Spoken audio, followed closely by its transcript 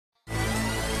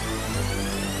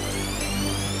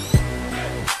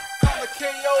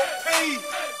K.o.p.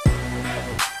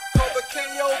 For the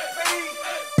K.o.p.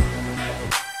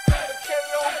 For the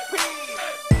K.o.p.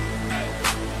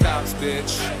 K.o.p.s,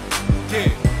 bitch. Yeah.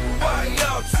 Why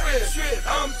y'all trip?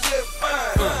 I'm just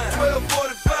fine.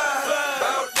 12:45,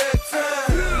 about that time.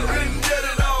 Been dead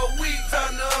it all week,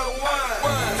 time to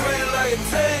unwind. Train like a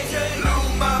tank,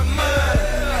 lose my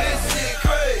mind. This shit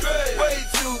crazy, way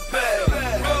too bad.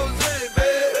 Rose, baby,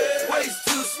 waist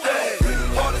too stacked.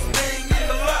 Hardest thing in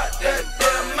the lot, that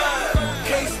damn mind.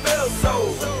 Can't spell so,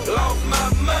 lost my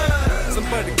mind.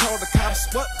 Somebody call the cops,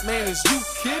 what, man, is you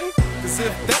kidding? Cause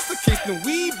if that's the case, then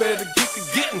we better get to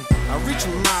getting. I reach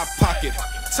in my pocket,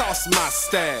 toss my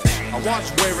stash. I watch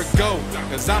where it go,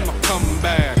 cause I'ma come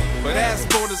back. But as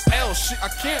for this L shit, I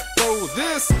can't throw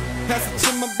this. Pass it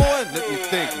to my boy, let me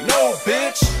think. No,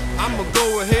 bitch, I'ma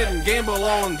go ahead and gamble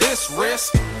on this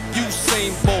risk.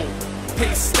 Usain Bolt,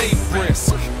 pace stay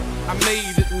brisk. I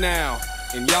made it now,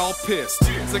 and y'all pissed.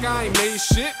 It's like I ain't made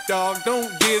shit, dog, don't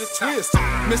get it twist.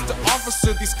 Mr.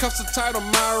 Officer, these cuffs are tight on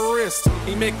my wrist.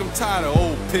 He make them tight of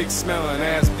old pig smelling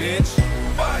ass bitch.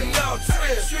 Why y'all trip?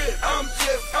 I'm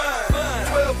just fine.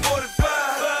 12:45,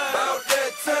 about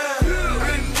that time.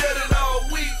 Been dead it all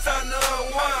week, time to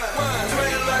unwind.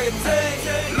 Train like a tank,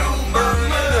 lose my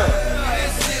mind.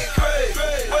 This shit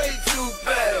crazy, way too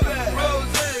bad. Rose,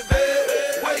 baby,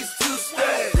 waist too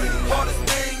stacked. Hardest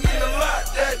thing in the lot,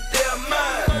 that damn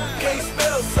mind. Can't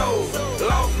spell so,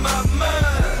 lost my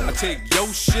mind. I take your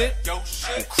shit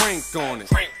and crank on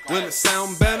it. Will it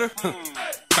sound better?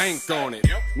 Bank on it.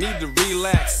 Need to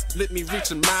relax, let me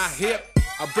reach in my hip.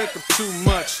 I break up too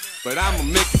much, but I'ma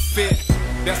make it fit.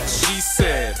 That's what she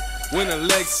said. When her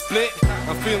legs split,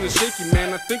 I'm feeling shaky,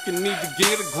 man, I think I need to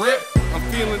get a grip. I'm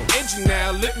feeling edgy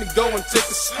now, let me go and take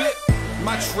a split.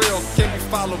 My trail can be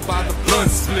followed by the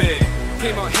blunt split.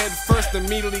 Came out head first,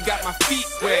 immediately got my feet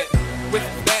wet. With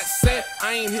that said,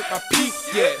 I ain't hit my peak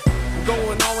yet. I'm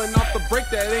going all in off the break,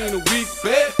 that ain't a weak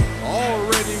bet.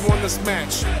 Already won this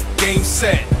match, game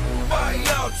set. Why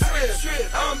y'all trip?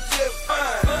 I'm just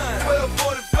fine.